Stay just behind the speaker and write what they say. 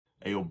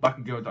Hey, yo, back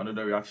again with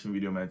another reaction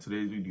video, man.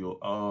 Today's video,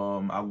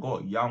 I've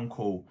got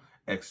Yanko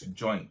x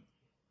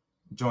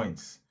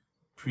jointz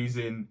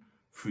prison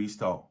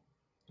freestyle,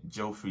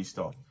 jail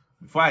freestyle.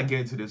 Before I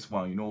get into this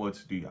one, you know what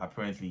to do.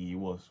 Apparently, he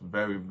was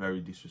very,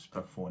 very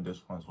disrespectful on this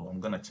one, so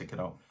I'm gonna check it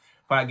out.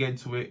 Before I get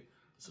into it,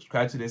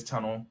 subscribe to this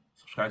channel,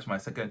 subscribe to my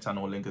second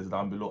channel. Link is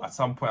down below. At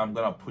some point, I'm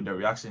gonna put the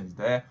reactions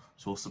there,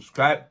 so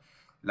subscribe,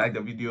 like the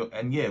video,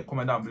 and yeah,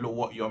 comment down below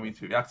what you want me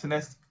to react to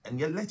next. And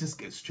yeah, let's just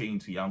get straight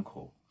into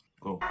Yanko.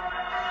 Go.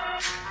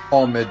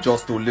 Ahmed Joe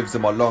still lives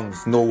in my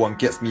lungs. No one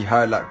gets me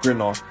high like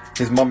Grinner.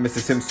 His mum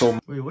misses him so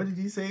much. Wait, what did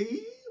he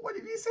say? What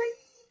did he say?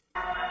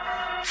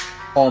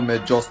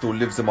 Ahmed Joe still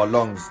lives in my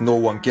lungs. No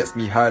one gets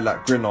me high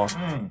like Grinner.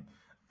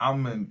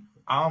 I'm in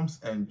Arms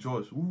and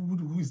George.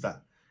 Who is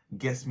that?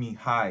 Gets me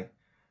high.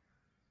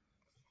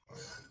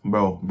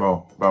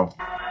 Bro.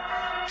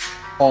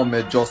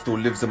 Ahmed Joe still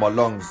lives in my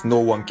lungs. No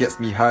one gets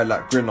me high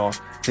like Grinner.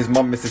 His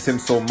mum misses him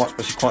so much,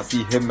 but she can't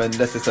see him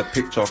unless it's a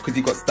picture. Cause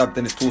he got stabbed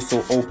and his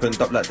torso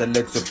opened up like the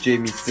legs of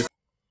Jamie's sister.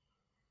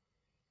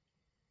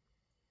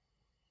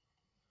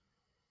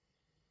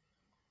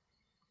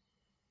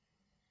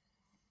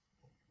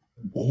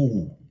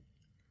 Whoa.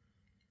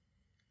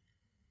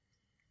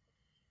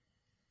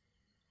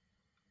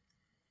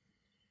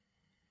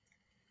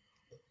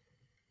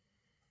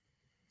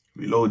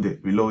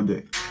 Reload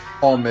it.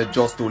 Ahmed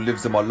Joe still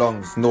lives in my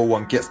lungs. No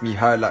one gets me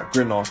high like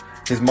Grinner.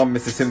 His mum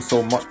misses him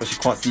so much, but she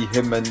can't see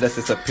him unless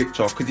it's a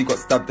picture. Cause he got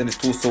stabbed and his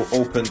torso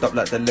opened up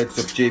like the legs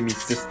of Jamie's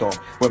sister.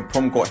 When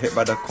Prom got hit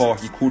by the car,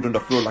 he crawled on the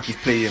floor like he's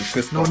playing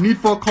Twister. No need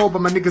for a call,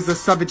 but my niggas are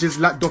savages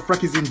like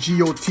Dothraki in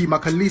GOT. My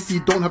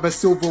Khaleesi don't have a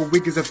silver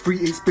wig, is a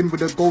 3/8 spin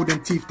with the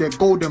golden teeth. They're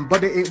golden, but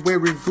they ain't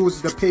wearing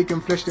bruises. The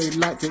pagan flesh they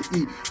like to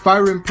eat.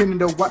 Firing pin in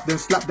the whack, then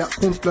slap that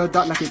corn slurred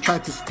out like it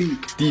tried to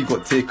speak. D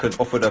got taken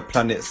off of the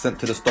planet, sent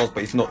to the stars,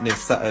 but he's not near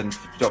Saturn.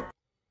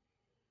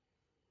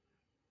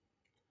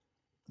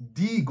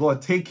 D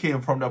got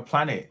taken from the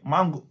planet.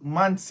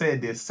 Man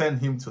said they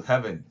sent him to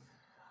heaven.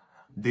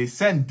 They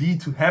sent D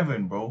to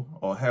heaven, bro.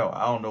 Or hell,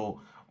 I don't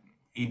know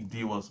if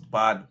D was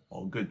bad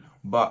or good.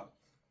 But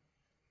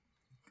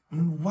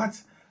what?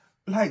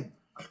 Like,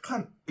 I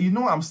can't. You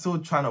know, I'm still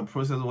trying to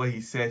process what he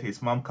said.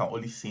 His mom can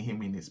only see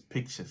him in his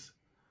pictures.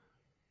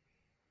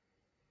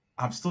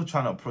 I'm still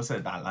trying to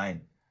process that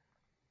line.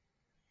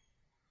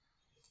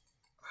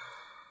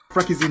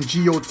 Dothraki in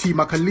GOT.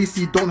 My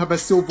Khaleesi don't have a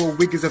silver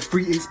wig, is a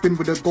 3/8 spin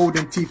with the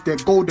golden teeth. They're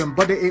golden,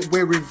 but they ain't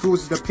wearing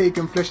bruises. The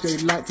pagan flesh they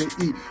like to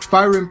eat.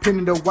 Firing pin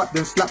in the whack,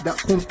 then slap that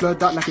corn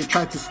slurred out like it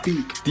tried to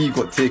speak. D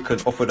got taken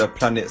off of the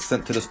planet,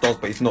 sent to the stars,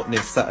 but he's not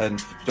near Saturn.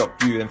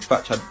 You and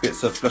Thatch had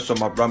bits of flesh on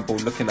my Rambo,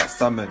 looking like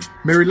salmon.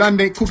 Maryland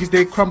ain't cookies,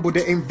 they crumble.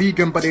 They ain't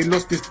vegan, but they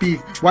lost this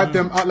beef. Wipe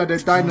them out like the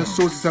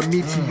dinosaurs. It's a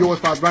meteor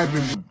if I ride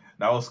with you.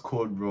 That was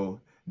cold,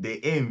 bro. They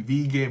ain't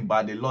vegan,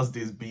 but they lost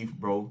this beef,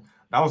 bro.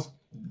 That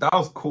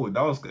was cool.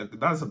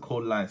 That's a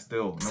cold line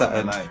still.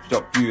 Saturn,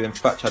 you and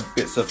Thatch had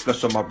bits of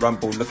flesh on my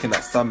Rambo, looking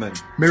like salmon.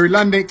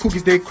 Maryland ain't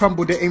cookies, they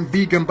crumble. They ain't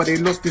vegan, but they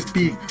lost this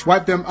beef.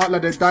 Wipe them out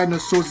like the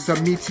dinosaurs. It's a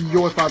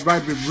meteor if I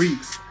ride with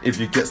reeks. If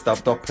you get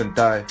stabbed up and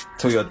die,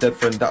 tell your dead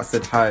friend that I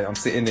said hi. I'm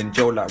sitting in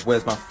jail like,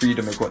 where's my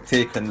freedom? It got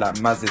taken like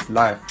Maz's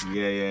life.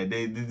 Yeah.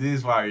 This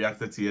is why I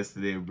reacted to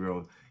yesterday,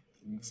 bro.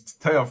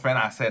 Tell your friend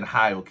I said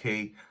hi,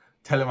 okay?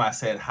 Tell him I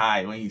said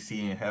hi when you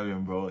see him in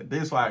heaven, bro.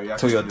 This is why I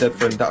reacted. Tell your dead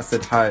friend that I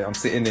said hi. I'm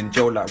sitting in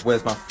jail like,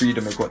 where's my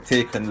freedom? It got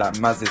taken like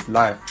Maz's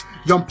life.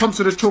 Young pumps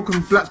with the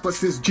choking blacks, but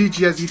since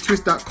GG as he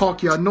twist that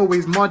khaki, I know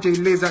ways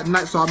Marjay lays at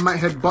night, so I might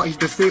headbutt his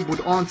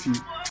disabled auntie.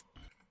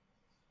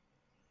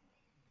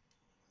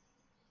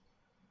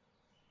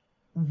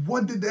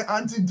 What did the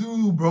auntie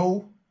do,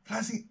 bro?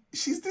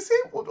 She's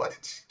disabled. What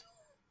did she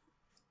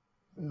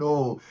do?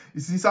 No.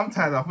 You see,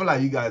 sometimes I feel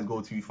like you guys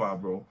go too far,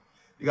 bro.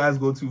 You guys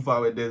go too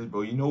far with this,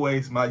 bro. You know where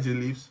his Marjay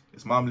lives?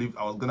 His mom lives.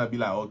 I was gonna be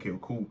like, okay,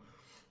 cool.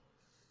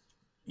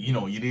 You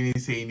know, you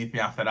didn't say anything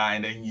after that,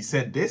 and then you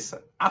said this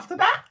after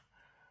that?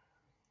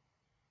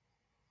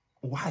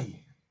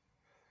 Why?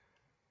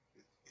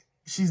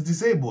 She's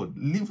disabled.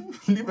 Leave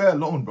her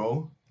alone,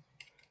 bro.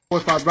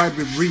 If I ride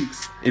with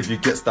reeks. If you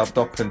get stabbed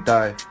up and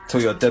die,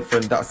 tell your dead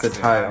friend that I said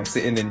hi. I'm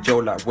sitting in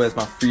jail like, where's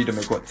my freedom?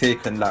 It got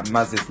taken like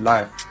Maz's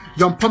life.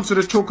 Young pumps with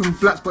the choking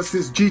blacks, but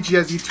since GG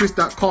as he twist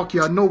that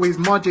khaki, I know ways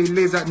Marjay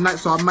lays at night,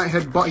 so I might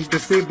headbutt his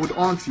disabled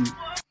auntie.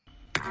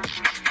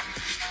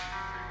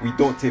 We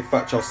don't take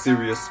Thatch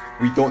serious.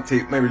 We don't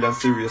take Maryland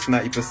serious.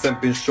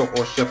 90% been shot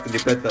or chefed in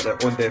the bed that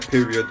they're on their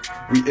period.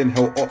 We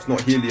inhale ops, not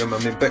helium.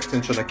 I'm in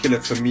Beckton trying to kill a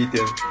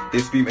comedian. They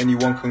scream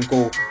anyone can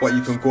go, but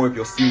you can go if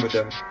you're seen with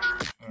them.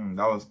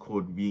 That was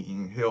called we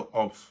inhale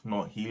ops,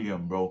 not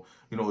helium, bro.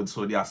 You know,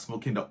 so they are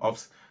smoking the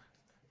ops.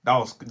 That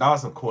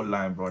was a cold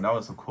line, bro. That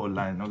was a cold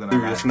line. Not gonna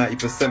lie.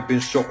 90% been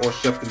shot or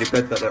chefed in the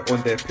bed that they're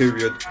on their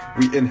period.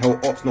 We inhale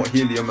ops, not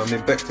helium. I'm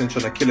in Beckton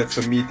trying to kill a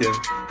comedian.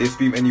 They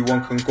scream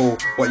anyone can go,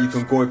 but you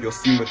can go if you're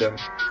seen with them.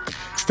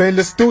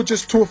 Stainless steel,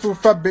 just tore through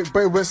fabric,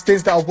 but it weren't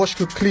stains that I wash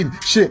could clean.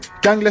 Shit,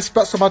 gangless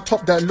spats on my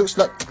top that looks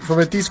like from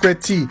a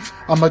D-squared T.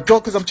 I'm a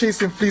dog cause I'm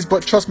chasing fleas,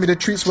 but trust me, the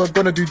treats were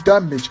gonna do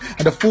damage.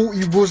 And the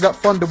 40 rules that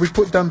thunder, we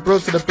put down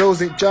bros so the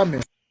bells ain't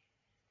jamming.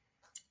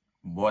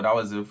 Boy, that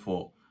was it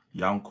for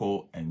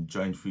Yanko and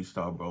Joint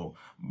Freestyle, bro.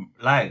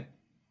 Like,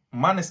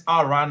 man is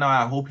out right now.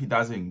 I hope he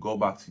doesn't go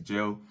back to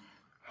jail.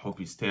 I hope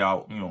he stay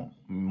out,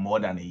 more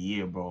than a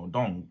year, bro.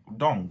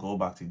 Don't go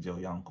back to jail,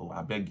 Yanko.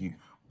 I beg you.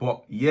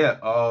 But yeah,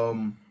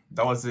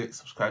 that was it.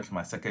 Subscribe to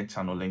my second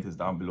channel. Link is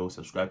down below.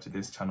 Subscribe to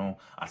this channel.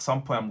 At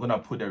some point, I'm gonna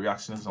put the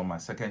reactions on my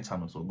second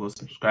channel, so go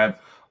subscribe.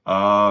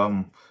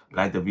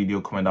 Like the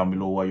video, comment down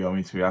below what you want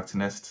me to react to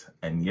next,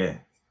 and yeah,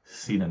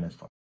 see you in the next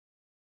one.